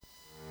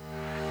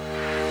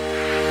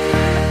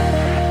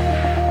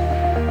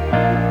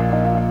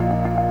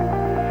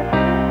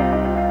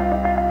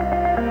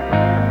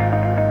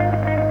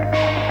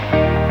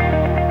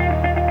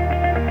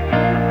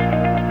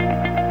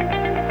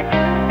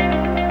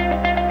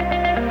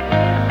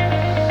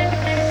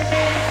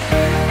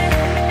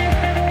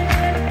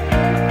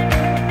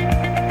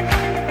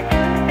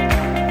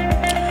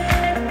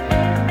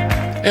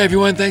Hey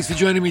everyone, thanks for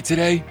joining me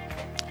today.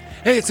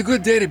 Hey, it's a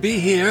good day to be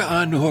here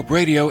on New Hope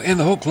Radio and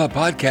the Hope Club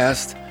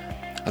podcast.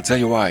 I'll tell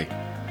you why.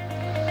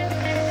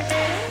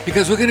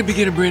 Because we're going to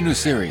begin a brand new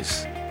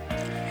series.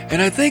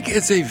 And I think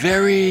it's a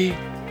very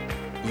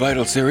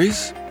vital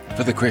series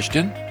for the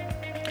Christian.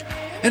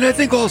 And I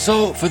think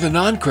also for the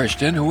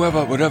non-Christian,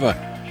 whatever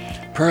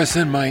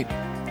person might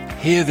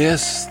hear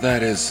this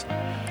that is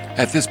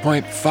at this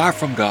point far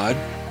from God.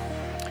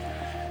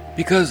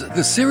 Because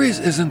the series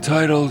is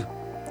entitled,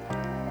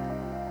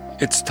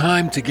 It's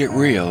Time to Get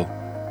Real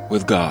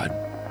with God.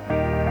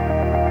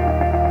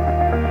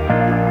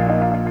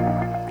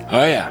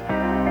 Oh yeah.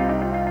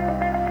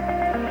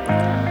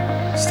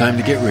 It's time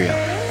to get real.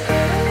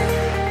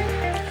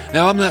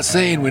 Now, I'm not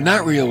saying we're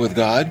not real with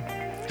God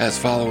as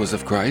followers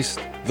of Christ,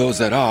 those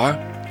that are.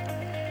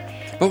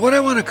 But what I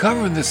want to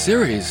cover in this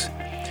series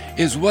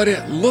is what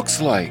it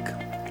looks like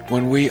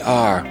when we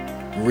are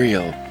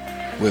real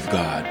with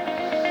God.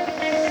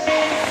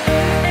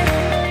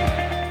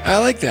 I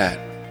like that.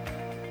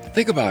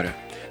 Think about it.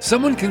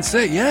 Someone can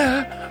say,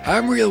 yeah,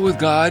 I'm real with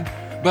God,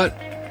 but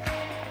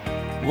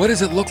what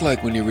does it look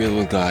like when you're real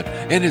with God?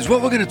 And is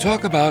what we're going to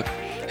talk about,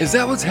 is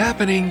that what's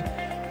happening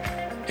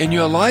in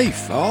your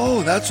life?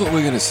 Oh, that's what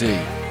we're going to see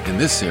in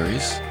this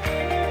series.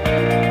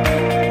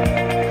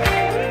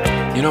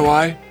 You know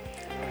why?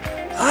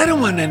 I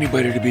don't want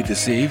anybody to be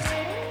deceived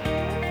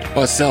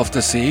or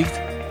self-deceived.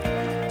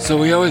 So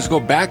we always go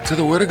back to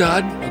the Word of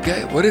God.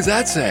 Okay, what does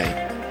that say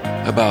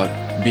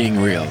about being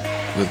real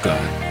with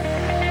God?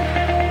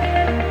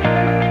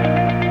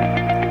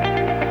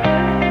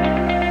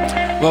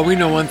 Well, we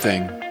know one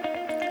thing.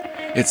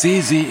 It's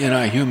easy in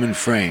our human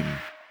frame,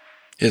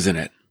 isn't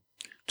it?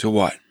 To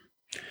what?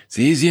 It's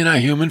easy in our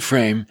human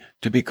frame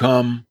to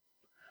become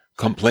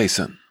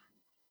complacent.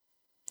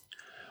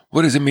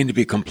 What does it mean to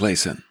be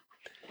complacent?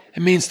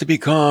 It means to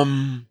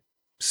become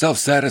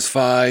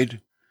self-satisfied,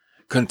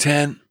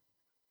 content,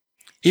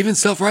 even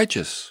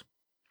self-righteous.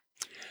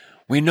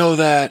 We know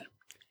that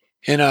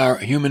in our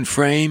human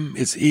frame,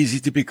 it's easy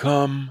to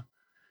become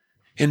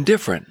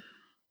indifferent.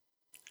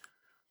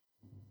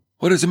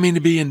 What does it mean to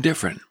be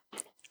indifferent?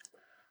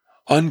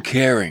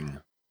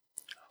 Uncaring,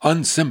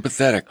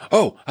 unsympathetic.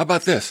 Oh, how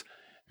about this?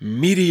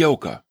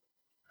 Mediocre.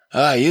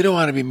 You don't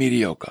want to be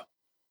mediocre.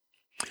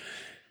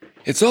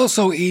 It's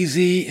also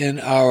easy in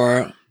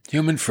our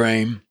human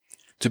frame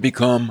to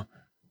become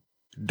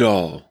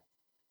dull.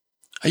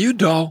 Are you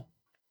dull?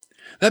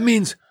 That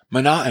means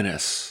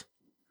monotonous,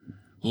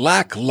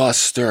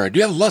 lackluster.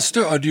 Do you have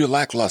luster or do you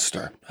lack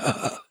luster?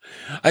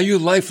 Are you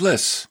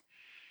lifeless?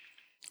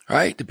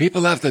 Right? Do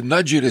people have to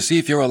nudge you to see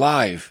if you're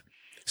alive?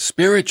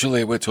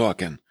 Spiritually, we're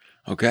talking.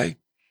 Okay?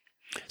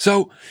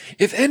 So,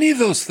 if any of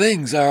those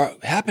things are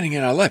happening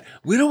in our life,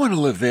 we don't want to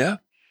live there.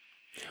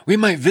 We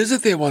might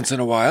visit there once in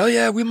a while.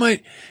 Yeah, we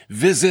might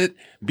visit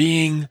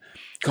being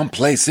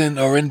complacent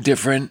or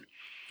indifferent,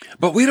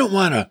 but we don't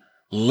want to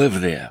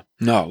live there.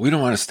 No, we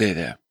don't want to stay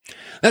there.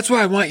 That's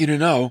why I want you to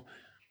know,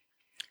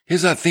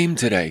 here's our theme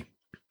today.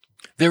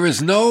 There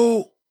is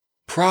no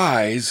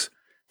prize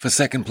for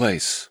second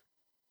place.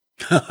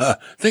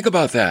 Think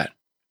about that.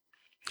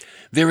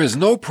 There is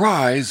no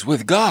prize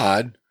with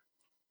God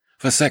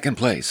for second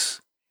place.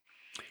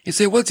 You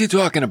say, what's he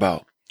talking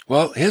about?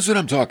 Well, here's what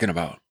I'm talking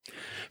about.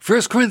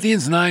 1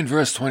 Corinthians 9,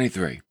 verse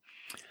 23.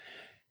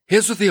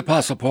 Here's what the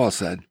Apostle Paul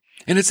said.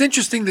 And it's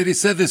interesting that he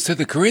said this to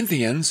the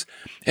Corinthians,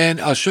 and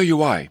I'll show you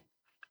why.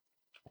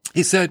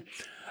 He said,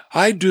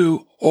 I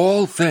do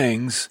all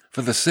things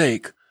for the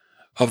sake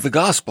of the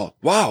gospel.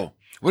 Wow.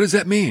 What does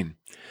that mean?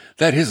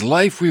 That his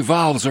life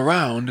revolves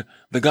around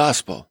the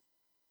gospel.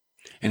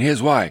 And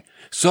here's why.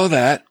 So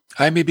that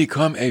I may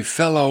become a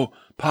fellow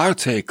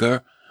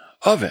partaker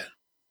of it.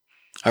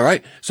 All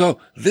right? So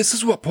this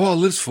is what Paul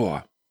lives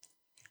for.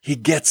 He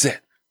gets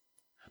it.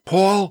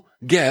 Paul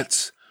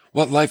gets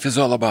what life is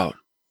all about.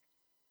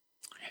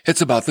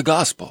 It's about the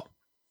gospel.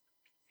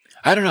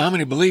 I don't know how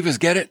many believers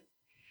get it.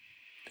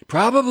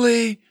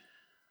 Probably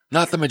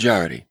not the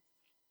majority.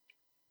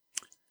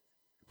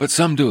 But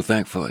some do,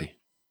 thankfully.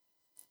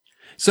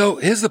 So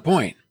here's the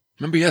point.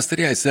 Remember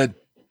yesterday I said,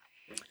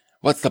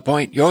 what's the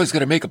point? You're always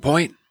going to make a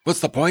point. What's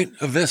the point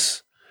of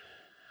this?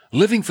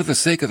 Living for the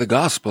sake of the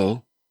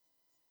gospel,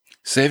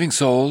 saving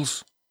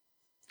souls,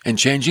 and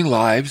changing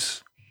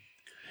lives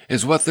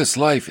is what this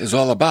life is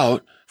all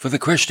about for the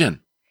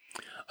Christian.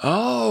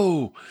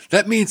 Oh,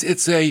 that means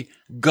it's a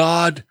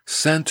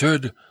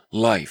God-centered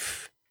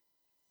life.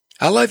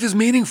 Our life is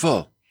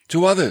meaningful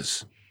to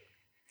others.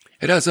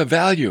 It has a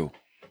value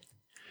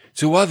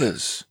to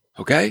others,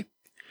 okay?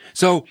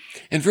 So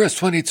in verse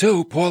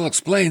 22, Paul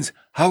explains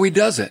how he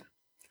does it.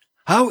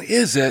 How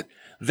is it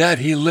that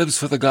he lives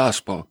for the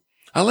gospel?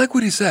 I like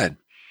what he said.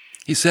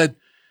 He said,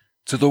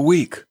 to the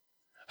weak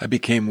I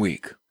became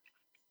weak,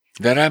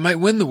 that I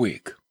might win the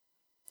weak.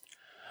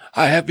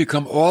 I have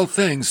become all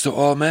things to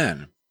all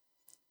men,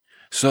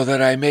 so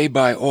that I may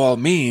by all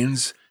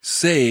means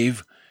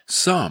save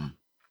some.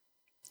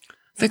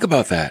 Think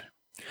about that.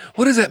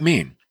 What does that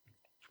mean?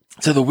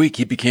 To the weak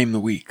he became the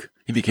weak.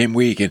 he became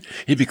weak, and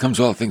he becomes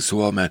all things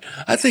to all men.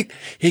 I think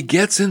he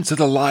gets into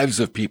the lives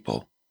of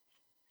people.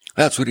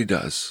 That's what he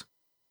does.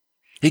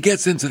 He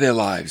gets into their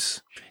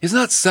lives. He's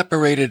not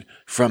separated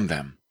from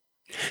them.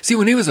 See,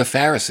 when he was a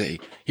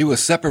Pharisee, he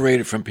was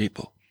separated from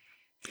people.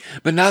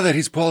 But now that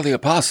he's Paul the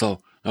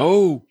Apostle,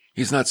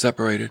 he's not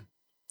separated.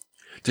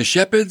 To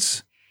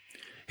shepherds,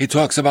 he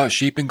talks about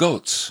sheep and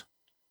goats.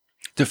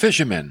 To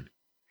fishermen,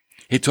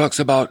 he talks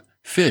about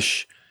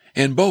fish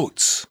and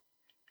boats.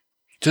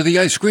 To the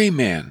ice cream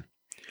man,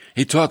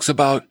 he talks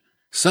about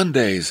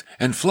sundaes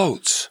and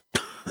floats.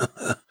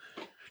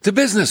 To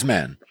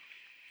businessmen,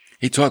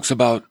 he talks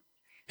about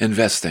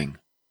investing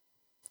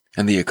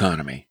and the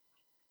economy.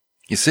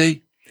 You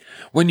see,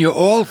 when you're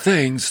all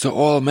things to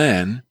all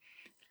men,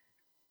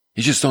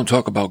 you just don't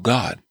talk about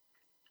God,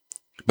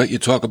 but you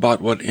talk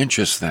about what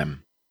interests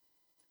them.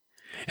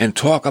 And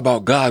talk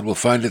about God will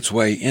find its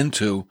way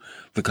into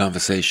the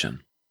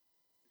conversation.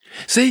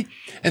 See,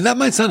 and that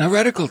might sound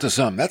heretical to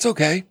some. That's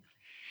okay.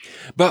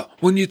 But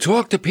when you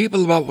talk to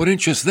people about what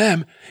interests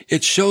them,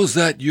 it shows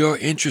that you're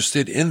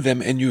interested in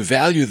them and you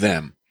value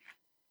them.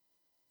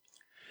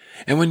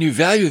 And when you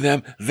value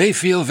them, they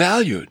feel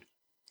valued.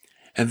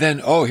 And then,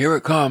 here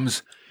it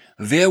comes.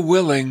 They're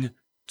willing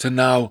to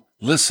now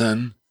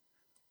listen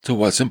to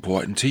what's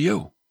important to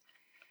you.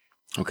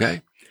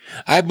 Okay?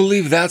 I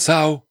believe that's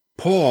how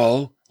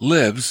Paul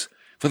lives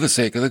for the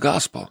sake of the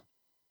gospel.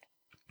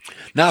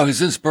 Now,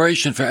 his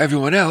inspiration for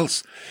everyone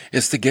else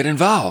is to get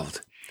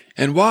involved.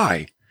 And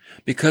why?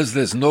 Because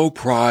there's no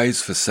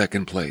prize for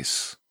second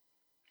place.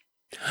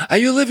 Are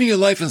you living your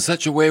life in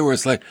such a way where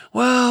it's like,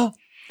 well,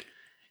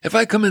 if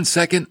I come in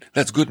second,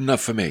 that's good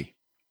enough for me?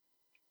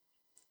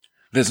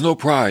 There's no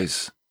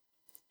prize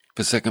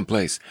for second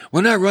place.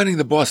 We're not running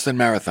the Boston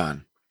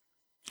Marathon.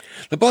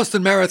 The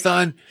Boston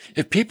Marathon,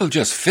 if people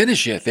just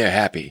finish it, they're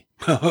happy.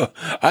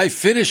 I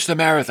finished the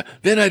marathon.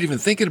 They're not even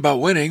thinking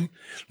about winning.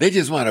 They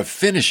just want to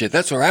finish it.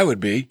 That's where I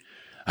would be.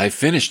 I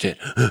finished it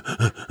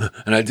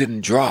and I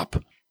didn't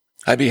drop.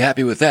 I'd be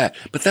happy with that.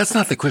 But that's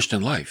not the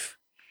Christian life.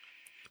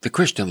 The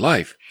Christian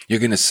life, you're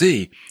going to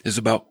see, is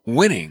about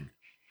winning.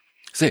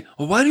 Say,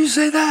 well, why do you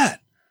say that?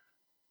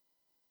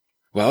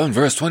 Well, in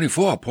verse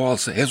 24,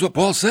 here's what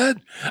Paul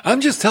said. I'm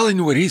just telling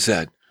you what he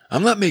said.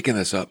 I'm not making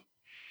this up.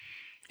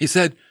 He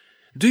said,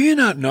 do you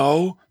not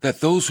know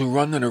that those who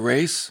run in a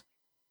race,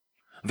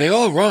 they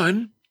all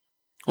run?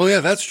 Well, yeah,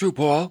 that's true,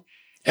 Paul.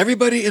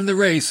 Everybody in the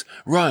race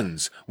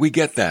runs. We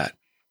get that.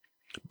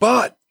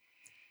 But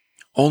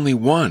only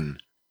one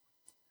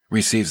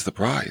receives the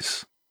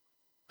prize.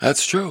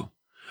 That's true.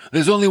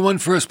 There's only one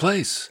first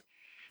place.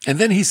 And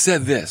then he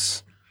said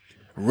this,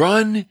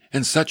 run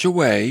in such a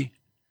way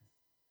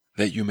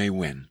that you may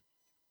win.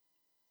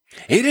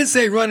 He didn't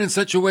say run in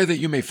such a way that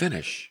you may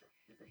finish.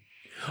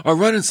 Or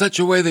run in such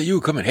a way that you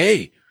come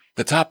in,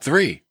 the top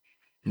 3.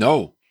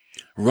 No,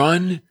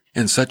 run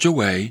in such a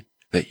way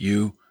that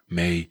you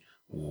may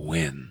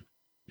win.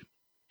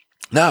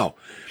 Now,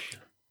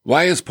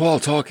 why is Paul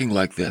talking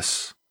like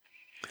this?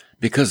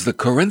 Because the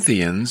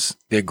Corinthians,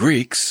 they're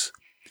Greeks,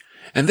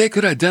 and they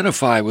could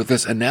identify with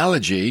this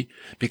analogy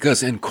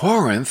because in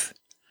Corinth,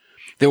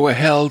 there were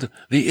held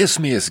the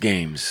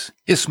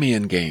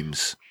Isthmian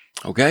Games,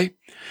 okay?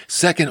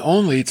 Second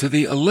only to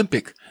the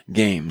Olympic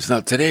Games.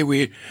 Now, today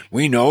we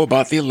know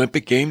about the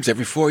Olympic Games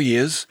every 4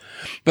 years,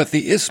 but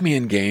the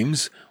Isthmian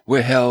Games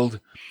were held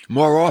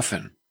more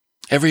often,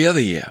 every other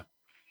year.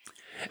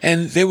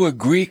 And they were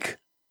Greek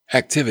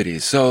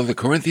activities. So the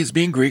Corinthians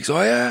being Greeks,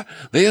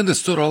 they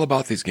understood all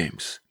about these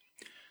games.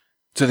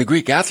 To the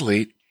Greek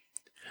athlete,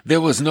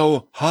 there was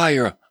no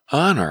higher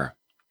honor,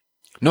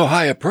 no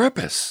higher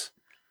purpose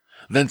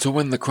than to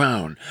win the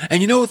crown.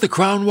 And you know what the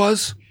crown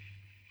was?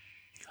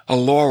 A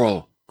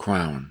laurel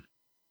crown.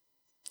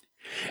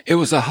 It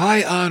was a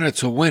high honor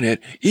to win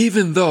it,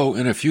 even though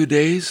in a few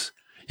days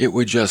it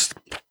would just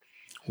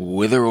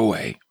wither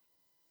away.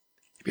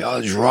 It'd be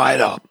all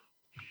dried up.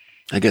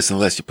 I guess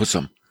unless you put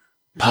some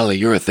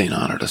polyurethane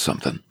on it or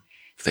something,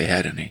 if they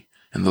had any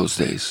in those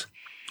days.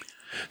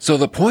 So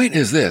the point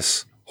is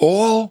this,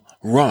 all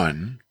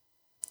run,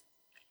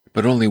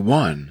 but only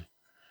one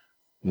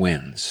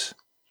wins.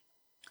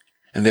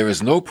 And there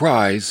is no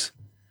prize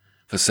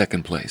for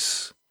second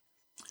place.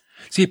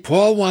 See,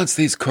 Paul wants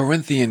these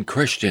Corinthian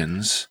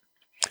Christians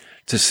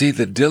to see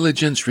the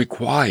diligence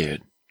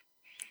required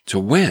to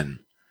win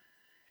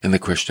in the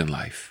Christian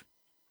life.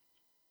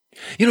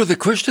 You know, the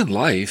Christian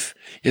life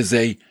is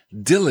a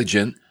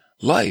diligent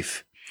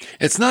life.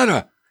 It's not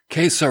a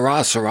que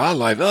sera, sera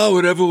life. Oh,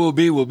 whatever will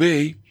be, will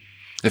be.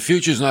 The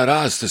future's not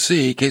ours to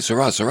see. Que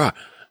sera, sera.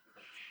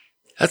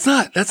 That's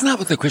not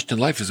what the Christian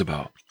life is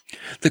about.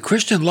 The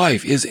Christian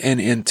life is an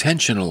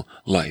intentional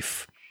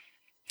life.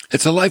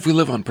 It's a life we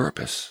live on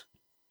purpose.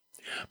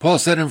 Paul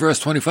said in verse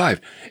 25,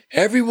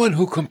 everyone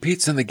who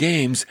competes in the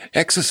games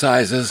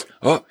exercises,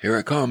 here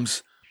it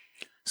comes,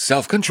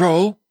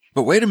 self-control,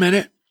 but wait a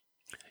minute,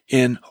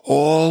 in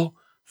all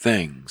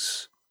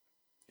things.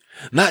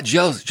 Not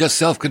just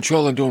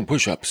self-control in doing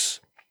push-ups,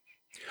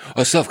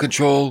 or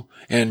self-control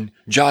in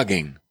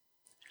jogging,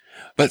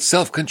 but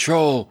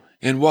self-control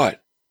in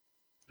what?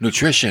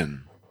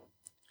 Nutrition,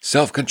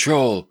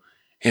 self-control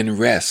in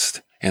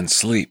rest and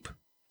sleep,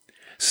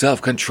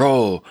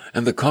 self-control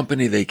in the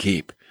company they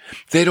keep.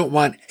 They don't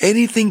want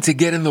anything to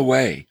get in the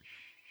way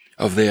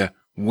of their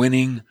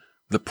winning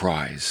the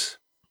prize.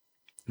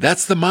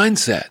 That's the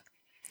mindset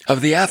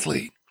of the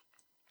athlete.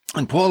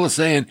 And Paul is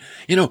saying,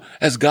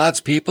 as God's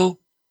people,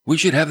 we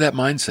should have that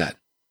mindset.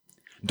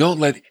 Don't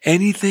let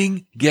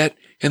anything get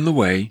in the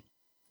way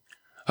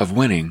of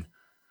winning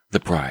the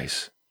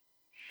prize.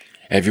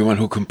 Everyone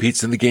who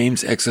competes in the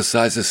games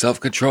exercises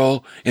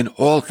self-control in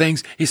all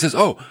things. He says,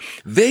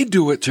 they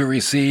do it to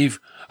receive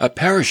a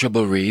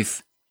perishable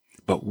wreath,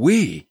 but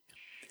we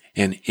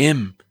an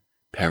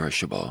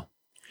imperishable.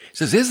 He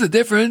says, here's the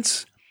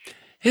difference.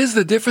 Here's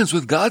the difference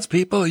with God's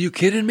people. Are you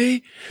kidding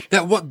me?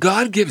 That what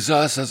God gives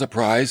us as a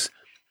prize,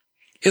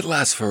 it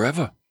lasts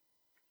forever.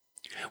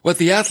 What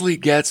the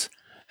athlete gets,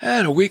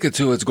 in a week or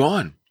two, it's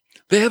gone.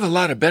 They have a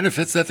lot of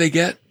benefits that they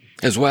get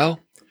as well.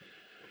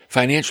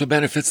 Financial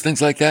benefits,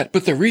 things like that.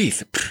 But the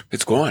wreath,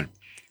 it's gone.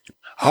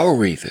 Our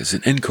wreath is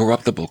an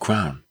incorruptible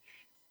crown,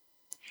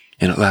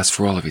 and it lasts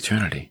for all of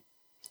eternity.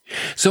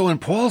 So when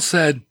Paul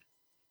said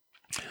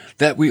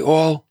that we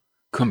all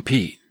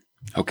compete,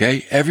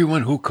 okay?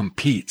 Everyone who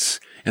competes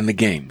in the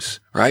games,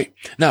 right?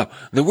 Now,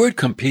 the word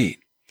compete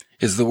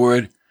is the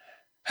word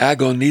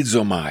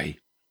agonizomai,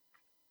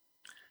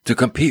 to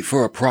compete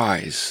for a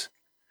prize,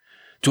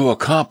 to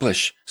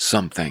accomplish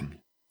something.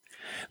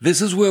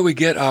 This is where we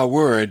get our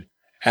word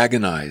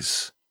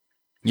agonize.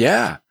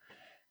 Yeah,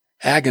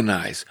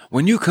 agonize.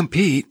 When you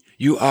compete,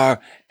 you are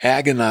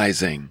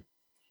agonizing.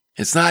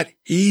 It's not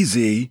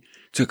easy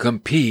to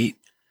compete,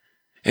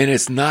 and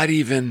it's not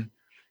even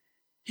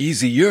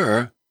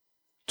easier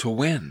to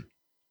win.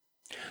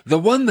 The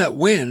one that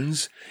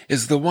wins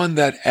is the one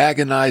that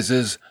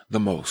agonizes the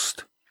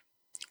most.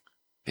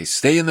 They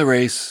stay in the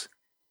race.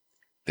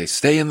 They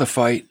stay in the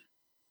fight.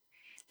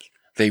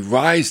 They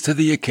rise to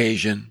the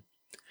occasion.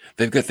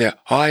 They've got their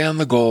eye on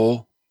the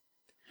goal,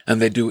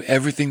 and they do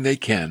everything they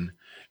can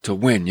to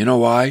win. You know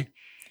why?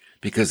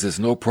 Because there's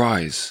no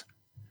prize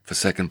for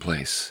second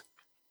place.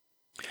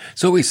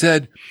 So he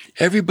said,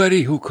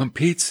 everybody who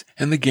competes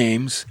in the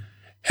games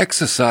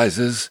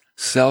exercises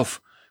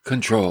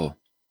self-control.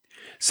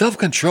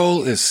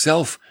 Self-control is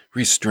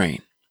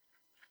self-restraint.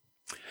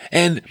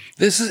 And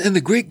this is, in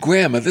the Greek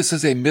grammar, this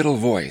is a middle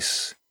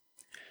voice.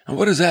 And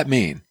what does that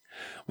mean?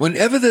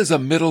 Whenever there's a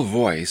middle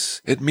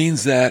voice, it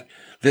means that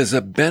there's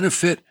a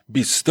benefit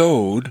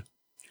bestowed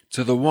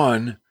to the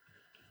one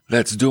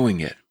that's doing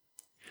it.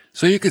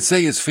 So you could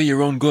say it's for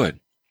your own good.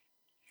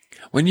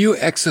 When you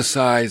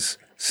exercise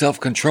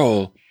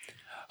self-control,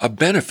 a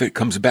benefit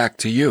comes back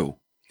to you.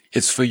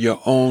 It's for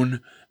your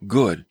own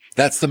good.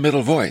 That's the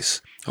middle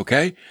voice,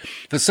 okay?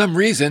 For some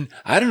reason,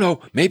 I don't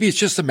know, maybe it's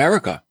just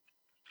America.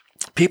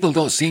 People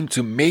don't seem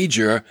to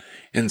major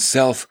in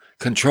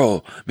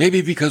self-control.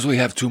 Maybe because we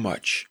have too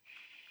much.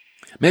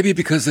 Maybe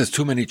because there's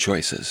too many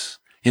choices.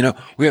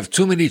 We have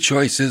too many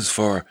choices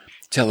for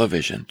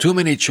television, too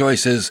many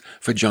choices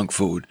for junk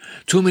food,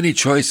 too many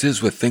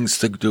choices with things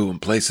to do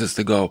and places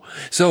to go.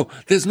 So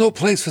there's no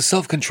place for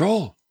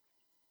self-control.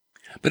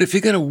 But if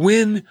you're going to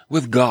win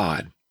with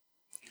God,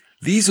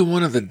 these are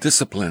one of the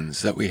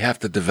disciplines that we have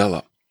to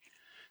develop.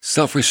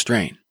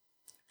 Self-restraint,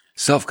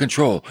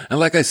 self-control. And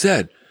like I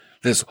said,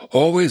 there's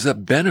always a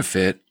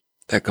benefit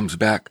that comes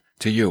back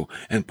to you.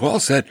 And Paul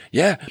said,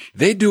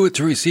 they do it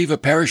to receive a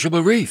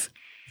perishable wreath,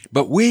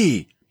 but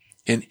we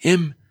an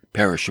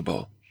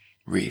imperishable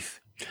wreath.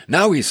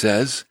 Now he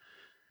says,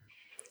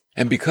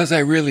 and because I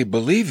really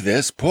believe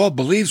this, Paul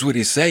believes what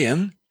he's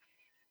saying.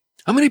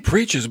 How many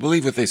preachers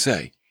believe what they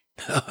say?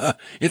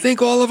 You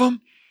think all of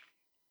them?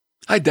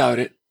 I doubt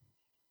it.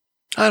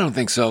 I don't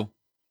think so.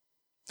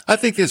 I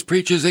think there's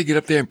preachers, they get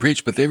up there and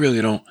preach, but they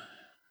really don't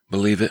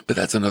believe it. But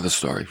that's another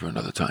story for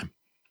another time.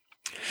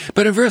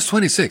 But in verse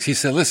 26, he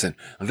said, listen,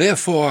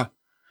 therefore,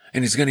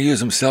 and he's going to use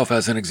himself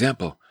as an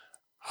example,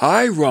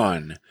 I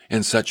run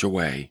in such a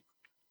way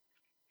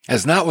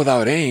as not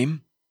without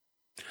aim.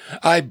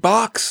 I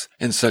box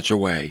in such a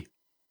way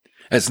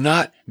as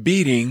not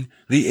beating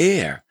the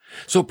air.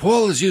 So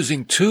Paul is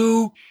using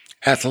two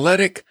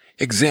athletic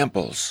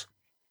examples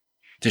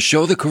to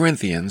show the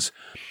Corinthians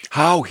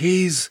how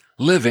he's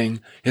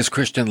living his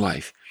Christian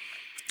life.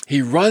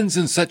 He runs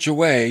in such a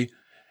way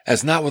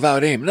as not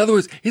without aim. In other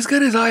words, he's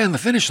got his eye on the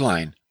finish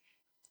line.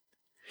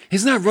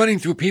 He's not running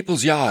through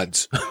people's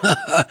yards.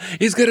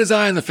 He's got his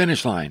eye on the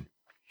finish line.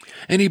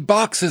 And he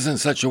boxes in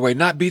such a way,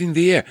 not beating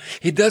the air.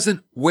 He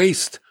doesn't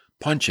waste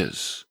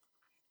punches.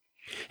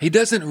 He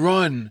doesn't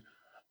run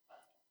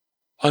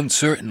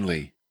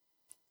uncertainly.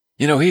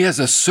 He has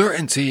a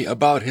certainty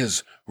about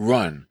his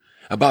run,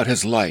 about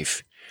his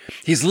life.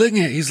 He's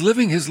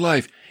living his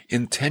life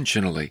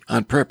intentionally,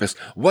 on purpose.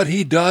 What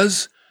he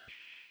does,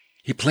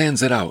 he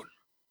plans it out.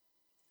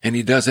 And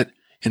he does it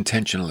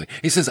intentionally.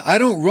 He says, I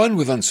don't run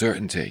with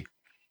uncertainty.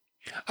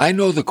 I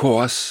know the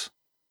course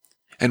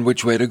and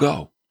which way to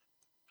go.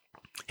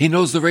 He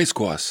knows the race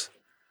course.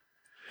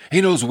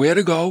 He knows where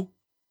to go.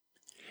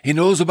 He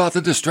knows about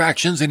the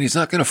distractions, and he's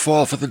not going to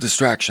fall for the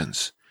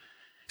distractions.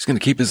 He's going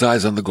to keep his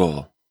eyes on the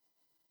goal.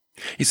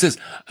 He says,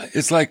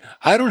 it's like,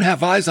 I don't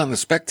have eyes on the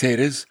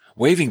spectators,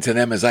 waving to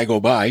them as I go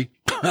by.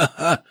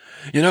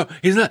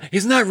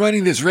 He's not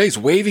running this race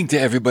waving to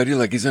everybody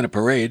like he's in a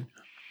parade.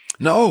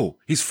 No,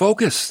 he's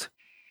focused.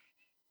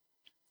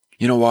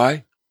 You know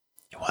why?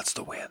 He wants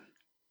to win.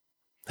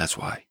 That's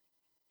why.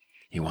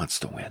 He wants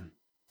to win.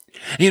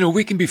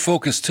 We can be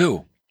focused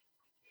too.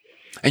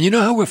 And you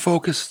know how we're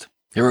focused?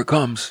 Here it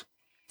comes.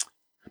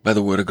 By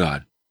the word of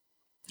God.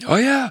 Oh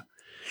yeah.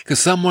 Because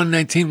Psalm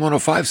 119,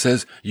 105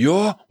 says,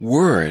 your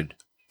word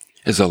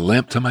is a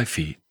lamp to my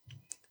feet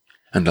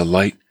and a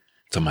light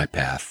to my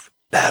path.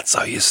 That's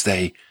how you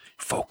stay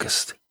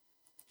focused.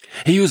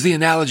 He used the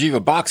analogy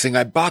of boxing.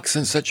 I box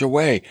in such a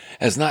way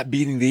as not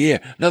beating the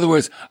air. In other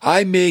words,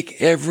 I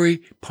make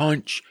every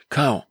punch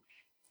count.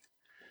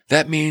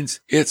 That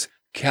means it's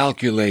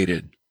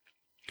calculated.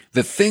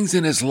 The things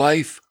in his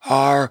life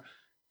are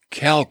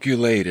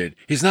calculated.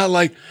 He's not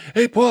like,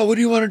 hey, Paul, what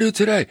do you want to do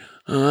today?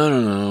 I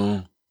don't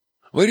know.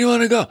 Where do you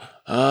want to go?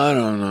 I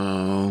don't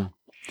know.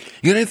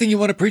 You got anything you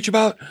want to preach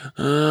about?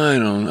 I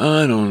don't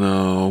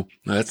know.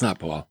 No, that's not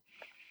Paul.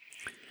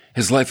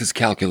 His life is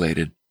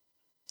calculated.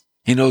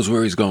 He knows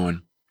where he's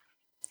going.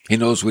 He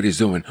knows what he's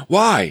doing.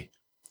 Why?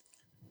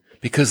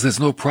 Because there's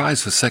no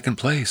prize for second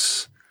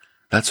place.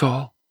 That's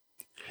all.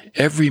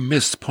 Every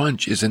missed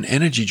punch is an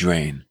energy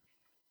drain.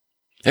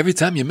 Every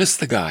time you miss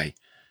the guy,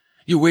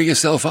 you wear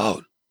yourself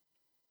out.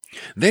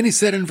 Then he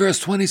said in verse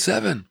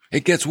 27,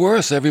 it gets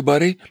worse,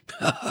 everybody.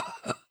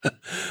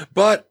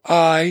 But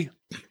I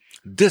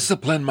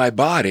discipline my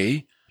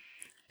body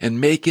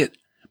and make it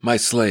my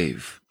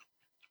slave.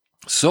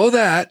 So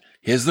that,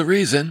 here's the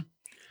reason,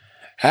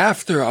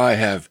 after I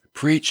have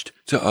preached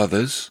to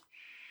others,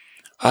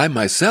 I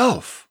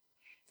myself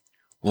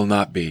will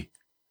not be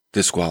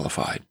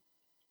disqualified.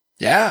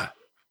 Yeah.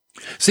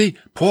 See,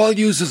 Paul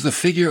uses the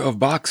figure of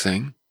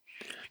boxing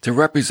to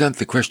represent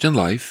the Christian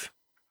life.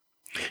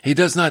 He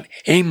does not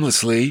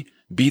aimlessly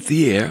beat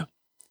the air,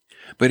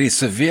 but he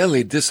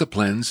severely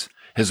disciplines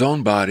his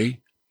own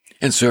body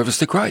in service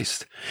to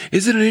Christ.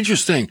 Isn't it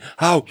interesting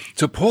how,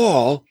 to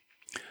Paul,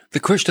 the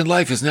Christian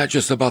life is not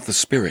just about the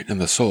spirit and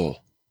the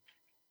soul,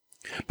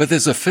 but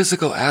there's a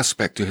physical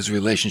aspect to his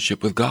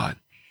relationship with God.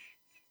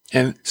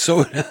 And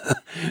so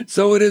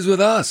it is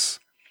with us,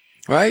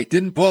 right?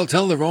 Didn't Paul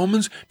tell the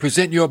Romans,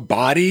 present your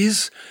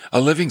bodies a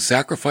living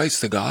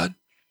sacrifice to God?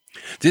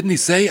 Didn't he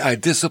say, I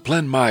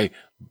discipline my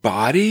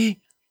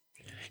body?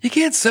 You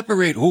can't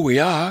separate who we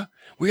are.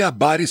 We are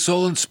body,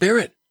 soul, and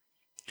spirit.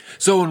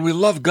 So when we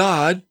love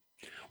God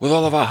with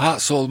all of our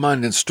heart, soul,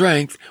 mind, and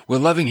strength, we're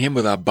loving him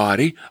with our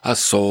body, our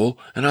soul,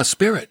 and our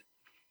spirit.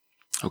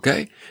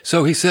 Okay?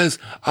 So he says,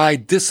 I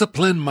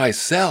discipline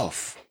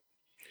myself.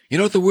 You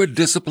know what the word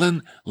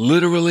discipline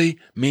literally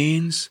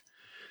means?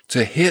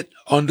 To hit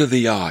under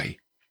the eye.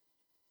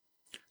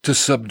 To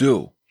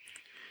subdue.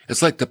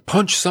 It's like to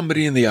punch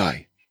somebody in the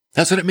eye.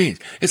 That's what it means.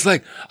 It's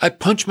like I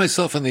punch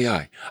myself in the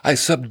eye. I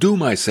subdue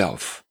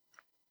myself.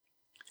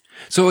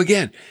 So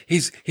again,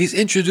 he's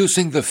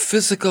introducing the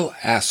physical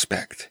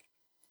aspect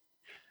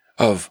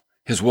of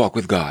his walk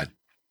with God.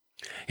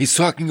 He's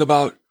talking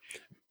about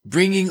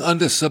bringing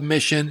under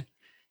submission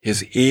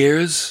his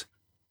ears,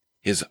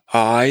 his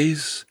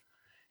eyes,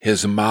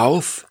 his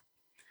mouth,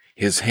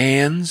 his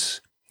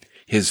hands,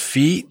 his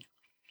feet.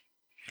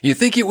 You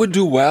think it would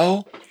do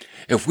well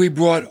if we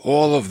brought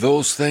all of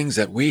those things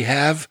that we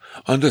have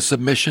under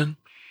submission,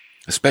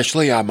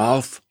 especially our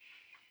mouth?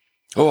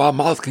 Oh, our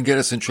mouth can get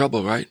us in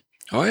trouble, right?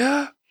 Oh,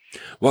 yeah.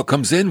 What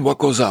comes in, what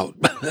goes out.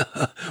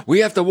 We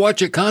have to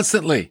watch it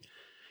constantly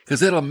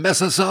because it'll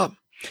mess us up.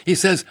 He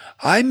says,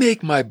 I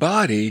make my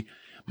body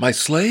my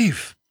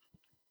slave.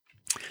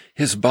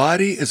 His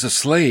body is a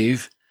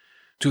slave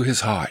to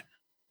his heart.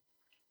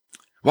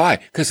 Why?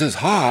 Because his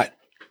heart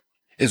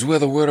is where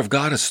the word of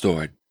God is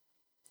stored.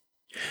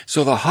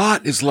 So the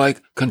heart is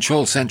like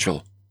control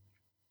central.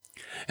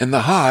 And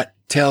the heart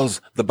tells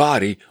the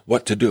body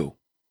what to do.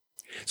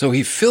 So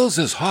he fills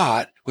his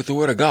heart with the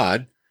word of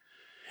God,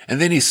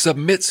 and then he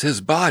submits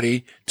his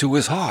body to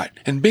his heart.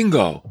 And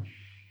bingo,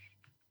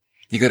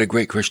 you got a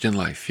great Christian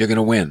life. You're going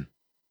to win.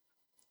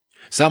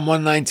 Psalm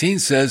 119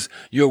 says,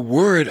 your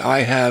word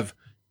I have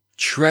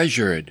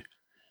treasured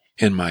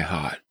in my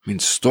heart. I mean,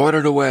 stored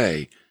it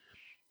away,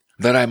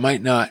 that I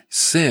might not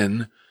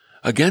sin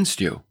against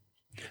you.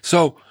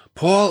 So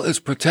Paul is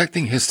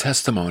protecting his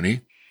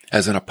testimony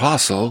as an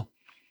apostle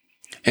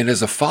and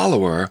as a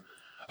follower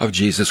of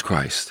Jesus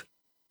Christ.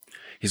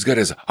 He's got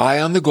his eye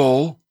on the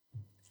goal,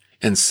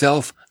 and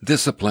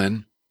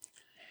self-discipline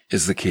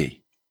is the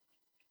key.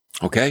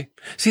 Okay?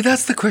 See,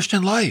 that's the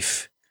Christian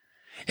life.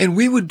 And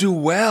we would do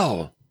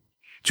well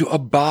to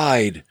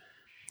abide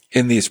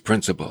in these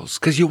principles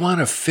because you want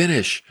to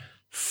finish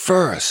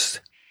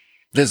first.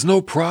 There's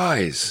no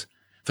prize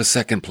for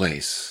second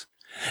place.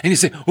 And you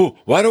say, oh,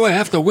 why do I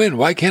have to win?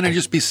 Why can't I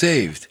just be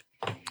saved?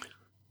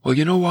 Well,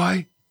 you know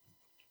why?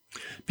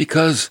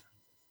 Because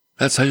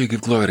that's how you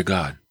give glory to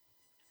God.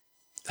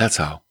 That's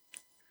how.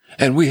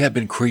 And we have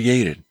been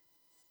created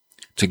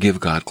to give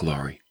God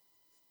glory.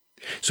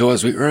 So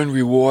as we earn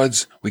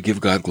rewards, we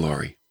give God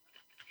glory.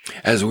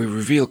 As we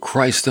reveal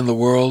Christ in the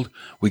world,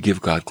 we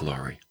give God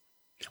glory.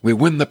 We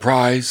win the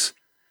prize,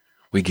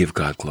 we give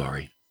God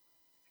glory.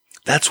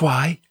 That's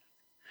why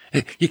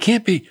you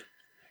can't be,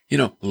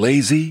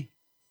 lazy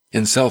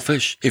and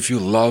selfish if you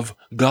love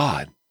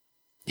God.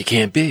 You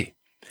can't be.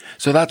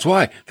 So that's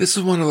why this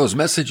is one of those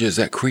messages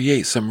that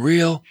create some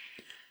real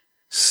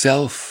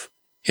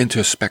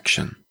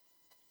self-introspection.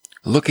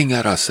 Looking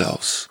at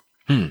ourselves.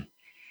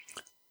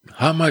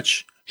 How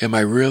much am I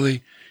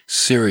really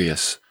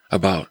serious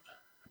about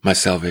my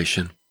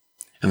salvation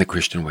and the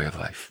Christian way of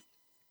life?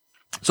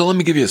 So let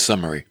me give you a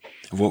summary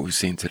of what we've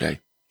seen today.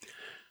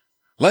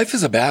 Life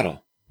is a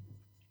battle.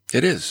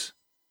 It is.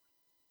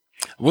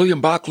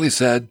 William Barclay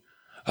said,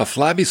 "A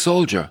flabby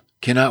soldier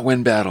cannot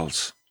win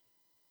battles."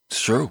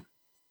 It's true.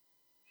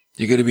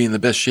 You got to be in the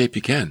best shape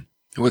you can.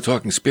 And we're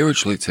talking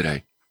spiritually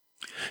today.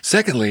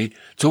 Secondly,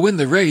 to win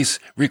the race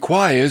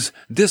requires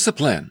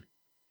discipline.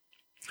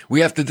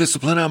 We have to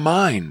discipline our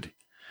mind,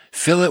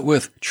 fill it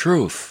with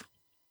truth.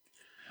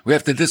 We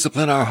have to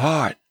discipline our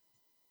heart,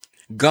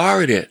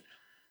 guard it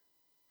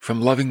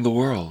from loving the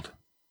world.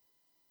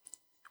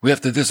 We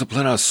have to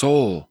discipline our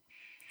soul,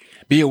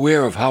 be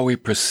aware of how we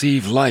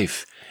perceive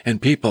life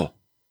and people.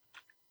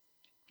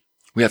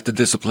 We have to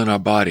discipline our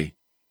body,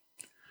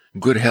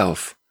 good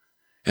health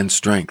and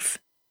strength,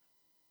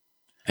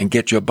 and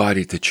get your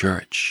body to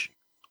church.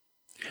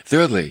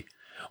 Thirdly,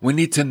 we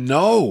need to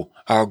know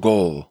our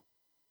goal.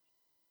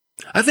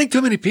 I think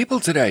too many people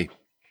today,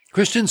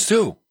 Christians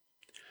too,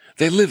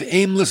 they live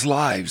aimless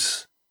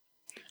lives,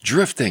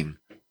 drifting,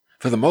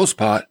 for the most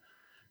part,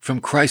 from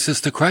crisis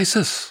to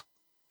crisis.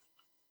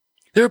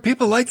 There are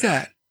people like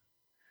that.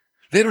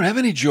 They don't have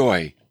any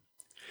joy.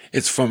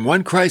 It's from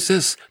one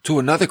crisis to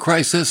another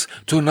crisis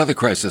to another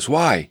crisis.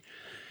 Why?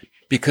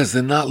 Because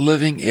they're not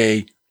living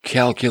a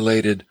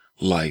calculated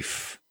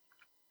life.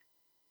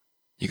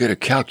 You got to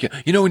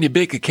calculate. When you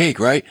bake a cake,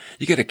 right?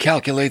 You got to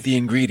calculate the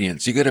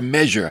ingredients. You got to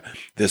measure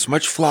this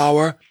much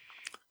flour,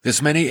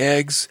 this many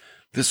eggs,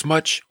 this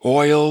much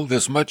oil,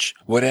 this much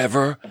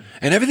whatever.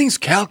 And everything's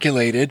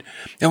calculated.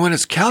 And when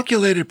it's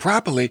calculated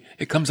properly,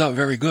 it comes out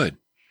very good.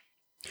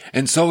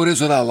 And so it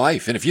is with our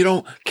life. And if you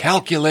don't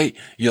calculate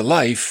your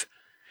life,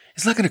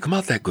 it's not going to come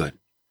out that good.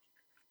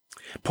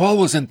 Paul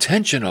was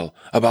intentional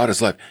about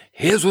his life.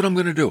 Here's what I'm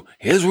going to do.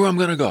 Here's where I'm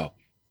going to go.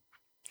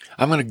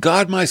 I'm going to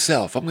guard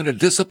myself. I'm going to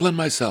discipline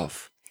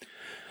myself.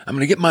 I'm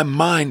going to get my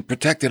mind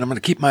protected. I'm going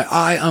to keep my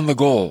eye on the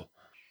goal.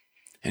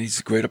 And he's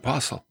a great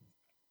apostle.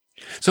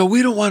 So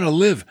we don't want to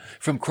live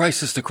from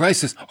crisis to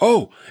crisis.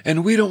 Oh,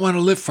 and we don't want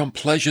to live from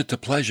pleasure to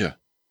pleasure.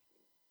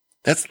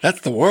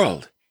 That's the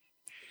world.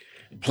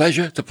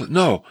 Pleasure to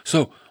no.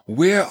 So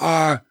where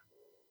are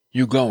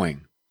you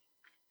going?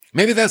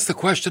 Maybe that's the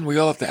question we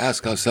all have to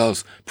ask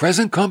ourselves,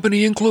 present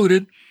company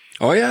included.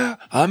 Oh yeah,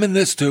 I'm in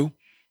this too.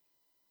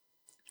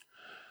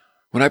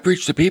 When I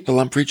preach to people,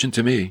 I'm preaching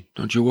to me.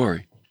 Don't you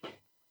worry.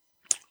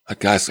 I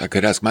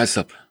could ask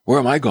myself, where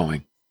am I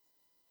going?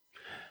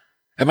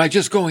 Am I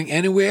just going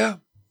anywhere?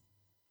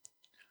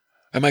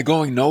 Am I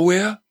going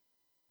nowhere?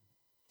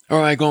 Or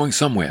am I going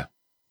somewhere?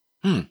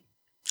 I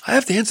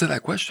have to answer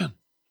that question.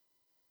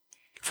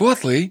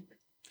 Fourthly,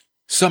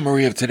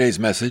 summary of today's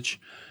message,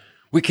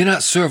 we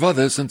cannot serve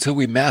others until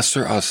we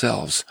master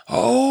ourselves.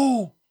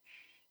 Oh,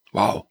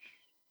 wow.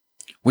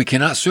 We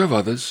cannot serve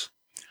others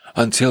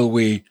until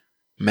we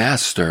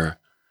master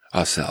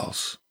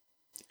ourselves.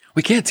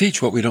 We can't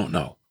teach what we don't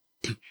know,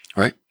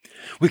 right?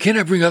 We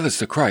cannot bring others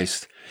to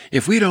Christ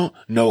if we don't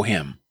know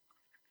him.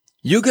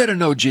 You got to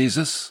know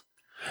Jesus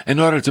in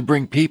order to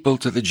bring people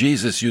to the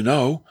Jesus you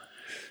know,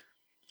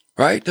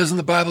 right? Doesn't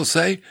the Bible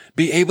say,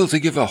 be able to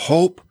give a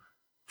hope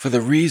for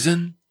the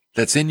reason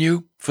that's in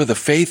you, for the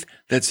faith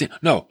that's in,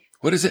 no,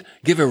 what is it?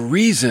 Give a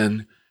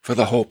reason for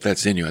the hope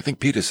that's in you. I think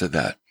Peter said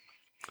that.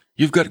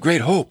 You've got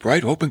great hope,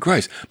 right? Hope in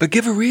Christ, but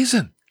give a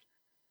reason.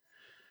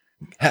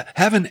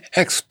 Have an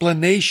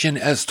explanation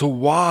as to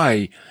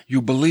why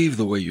you believe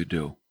the way you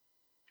do.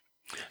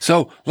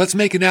 So let's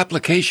make an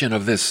application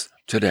of this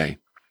today.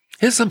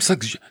 Here's some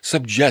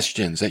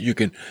suggestions that you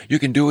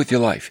can do with your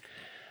life.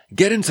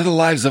 Get into the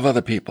lives of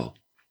other people.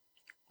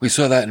 We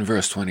saw that in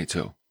verse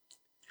 22.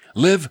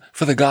 Live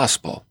for the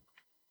gospel.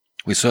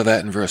 We saw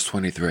that in verse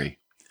 23.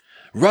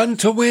 Run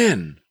to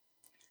win.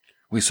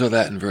 We saw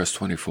that in verse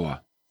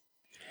 24.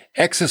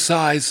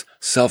 Exercise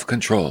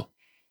self-control.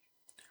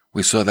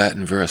 We saw that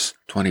in verse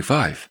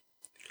 25.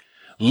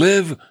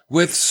 Live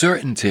with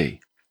certainty.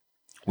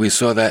 We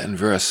saw that in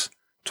verse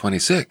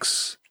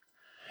 26.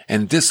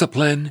 And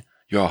discipline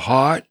your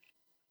heart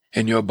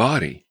and your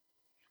body.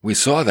 We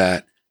saw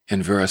that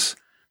in verse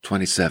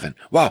 27.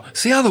 Wow,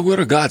 see how the Word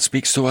of God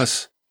speaks to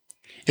us?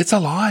 It's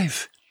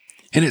alive,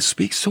 and it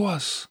speaks to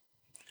us.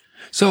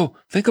 So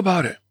think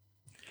about it.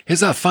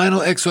 Here's our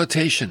final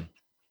exhortation.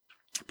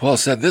 Paul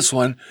said this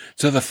one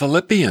to the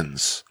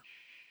Philippians.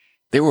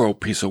 They were a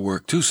piece of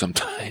work too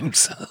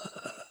sometimes.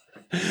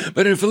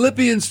 But in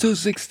Philippians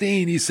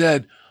 2:16, he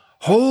said,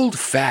 hold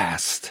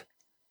fast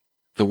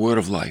the word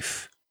of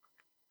life,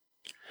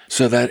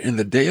 so that in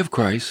the day of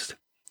Christ,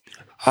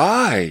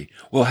 I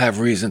will have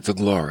reason to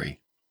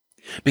glory,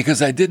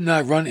 because I did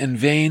not run in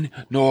vain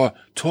nor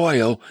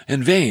toil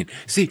in vain.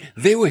 See,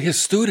 they were his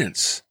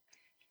students.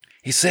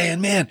 He's saying,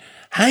 man,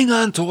 hang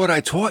on to what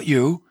I taught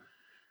you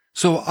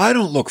so I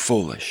don't look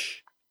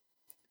foolish.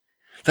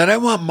 That I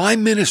want my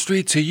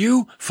ministry to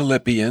you,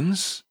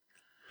 Philippians,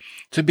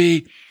 to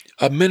be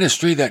a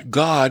ministry that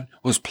God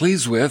was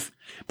pleased with,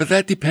 but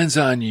that depends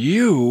on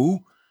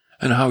you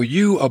and how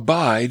you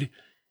abide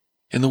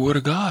in the Word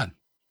of God.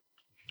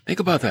 Think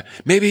about that.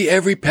 Maybe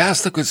every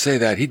pastor could say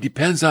that. He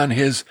depends on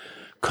his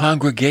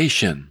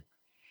congregation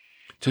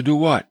to do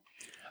what?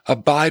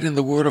 Abide in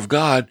the Word of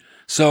God,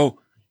 so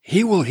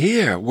he will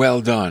hear,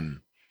 well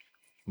done,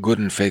 good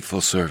and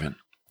faithful servant.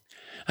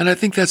 And I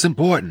think that's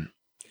important.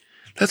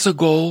 That's a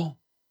goal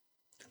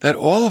that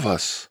all of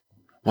us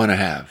want to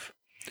have.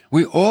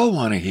 We all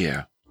want to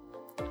hear,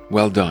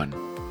 well done,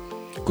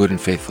 good and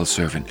faithful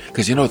servant.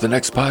 Because you know what the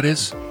next part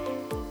is?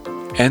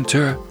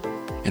 Enter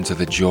into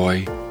the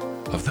joy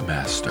of the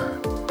Master.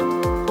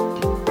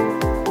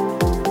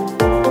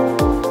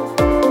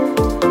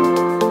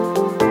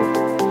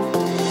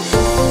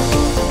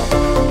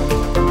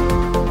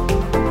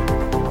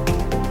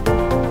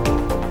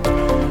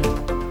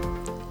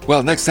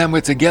 Well, next time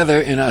we're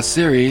together in our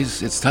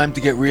series, It's Time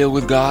to Get Real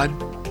with God.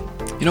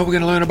 You know what we're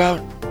going to learn about?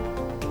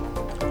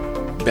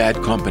 Bad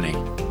company.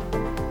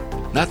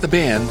 Not the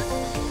band,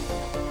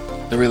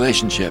 the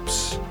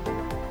relationships.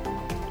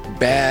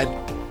 Bad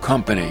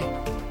company.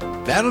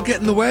 That'll get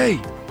in the way.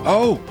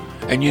 Oh,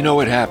 and you know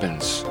what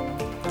happens.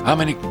 How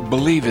many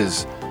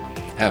believers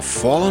have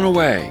fallen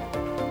away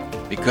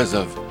because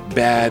of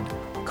bad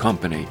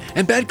company?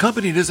 And bad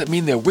company doesn't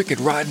mean they're wicked,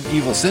 rotten,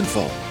 evil,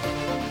 sinful.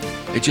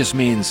 It just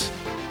means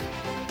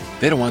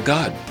they don't want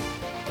God.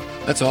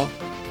 That's all.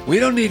 We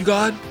don't need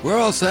God. We're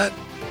all set.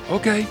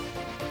 Okay.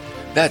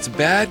 That's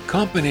bad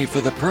company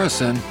for the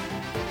person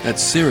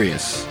that's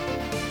serious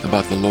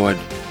about the Lord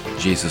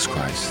Jesus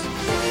Christ.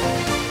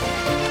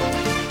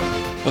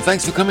 Well,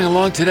 thanks for coming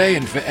along today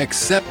and for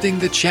accepting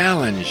the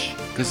challenge,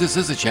 because this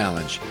is a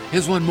challenge.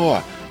 Here's one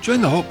more.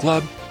 Join the Hope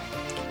Club.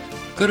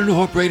 Go to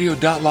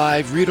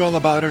newhoperadio.live. Read all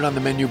about it on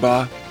the menu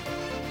bar.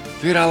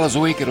 $3 a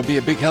week. It'll be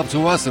a big help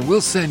to us, and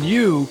we'll send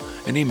you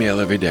an email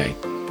every day.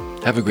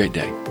 Have a great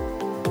day.